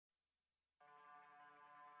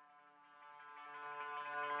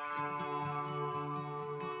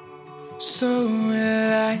So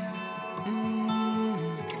will I,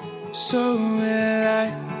 so will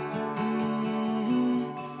I,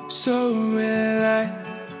 so will I.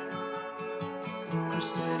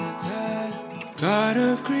 Crusaderzw, God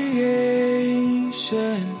of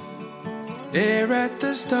creation, there at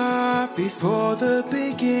the start, before the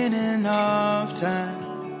beginning of time.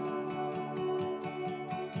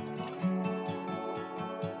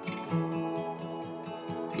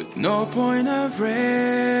 With no point of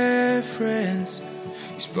reference,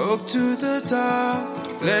 you spoke to the dark,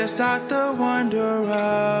 fleshed out the wonder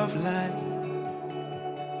of light.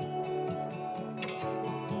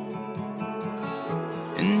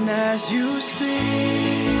 And as you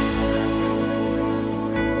speak,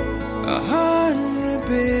 100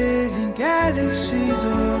 billion galaxies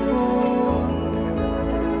are born.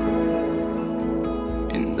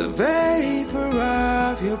 In the vapor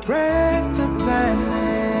of your breath, the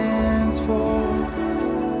planets fall.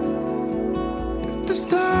 If the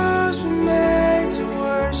stars were made to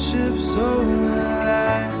worship, so will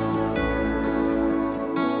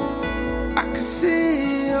I could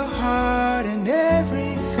see your heart in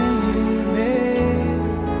everything you made.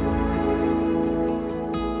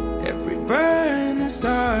 Every burning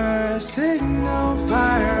star, a signal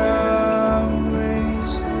fire of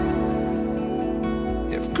rays.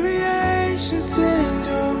 If creation sings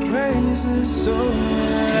your praises, so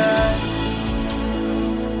will I.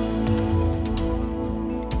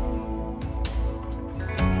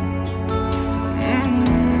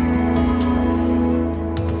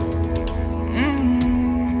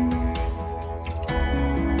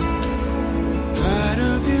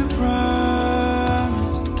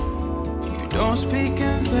 Don't speak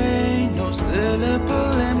in vain, no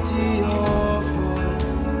syllable empty or void.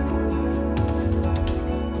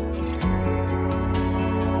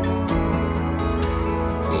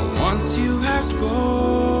 For once you have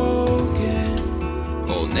spoken,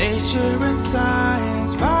 all nature and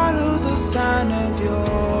science follow the sound of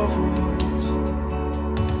your voice.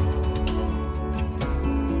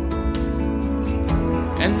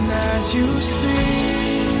 And as you speak,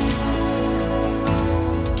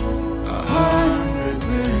 100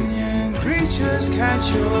 billion creatures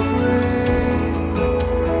catch your breath,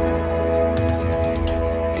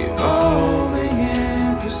 evolving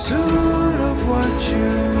in pursuit of what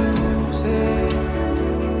you said.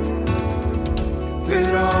 If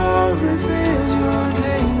it all reveals your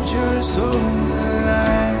nature, so will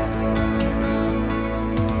I.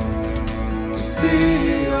 To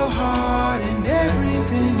see your heart in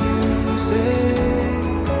everything you say.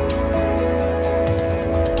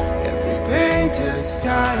 To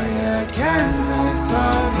sky, a canvas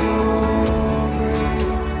of your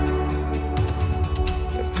grave.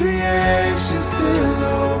 If creation still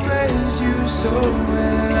obeys you, so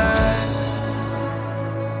will I.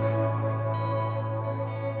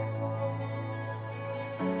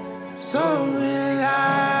 So will I.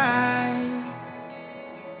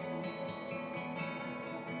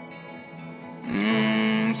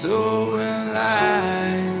 So will I.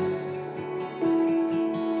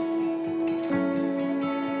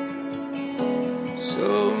 So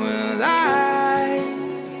will I.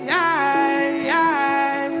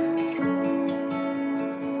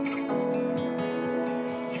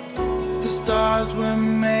 The stars were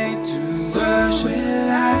made to worship.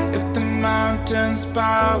 If the mountains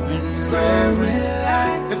bow in reverence,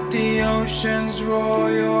 if the oceans roar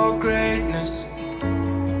your greatness,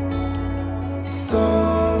 so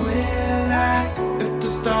will I. If the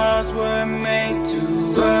stars were made to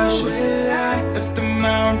worship, if the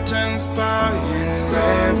mountains bow in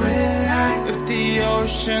reverence, if the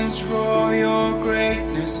oceans roar your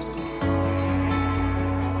greatness,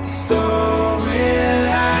 so will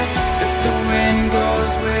I. If the wind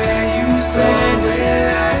goes where you said,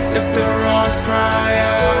 if the rocks cry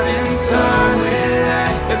out in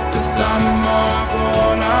silence, if the sum of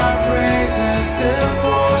all our praises still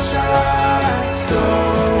falls short, so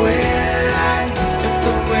will I. If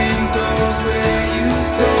the wind goes where you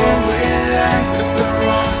said, if the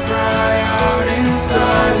rocks cry out in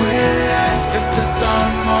silence, if the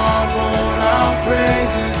sum of all our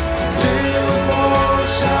praises still falls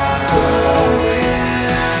short, so will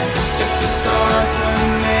I. If the stars were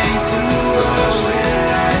made to worship,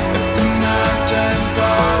 if the mountains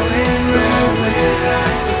bow in reverence,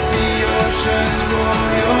 if the oceans roar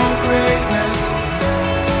your greatness,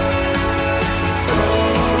 so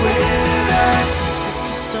will I. If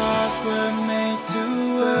the stars were made to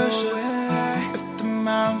worship, if the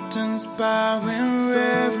mountains bow in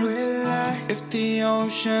reverence, if the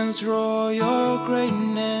oceans roar your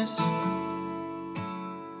greatness,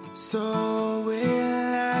 so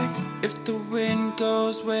will I. If the wind wind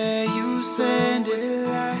goes where you send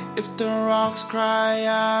it, if the rocks cry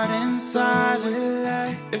out in silence,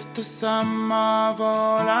 if the sum of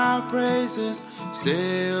all our praises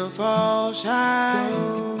still fall shy,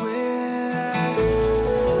 so will I.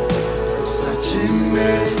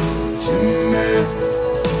 Sachime, chime,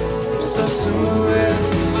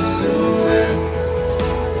 sasue, sue.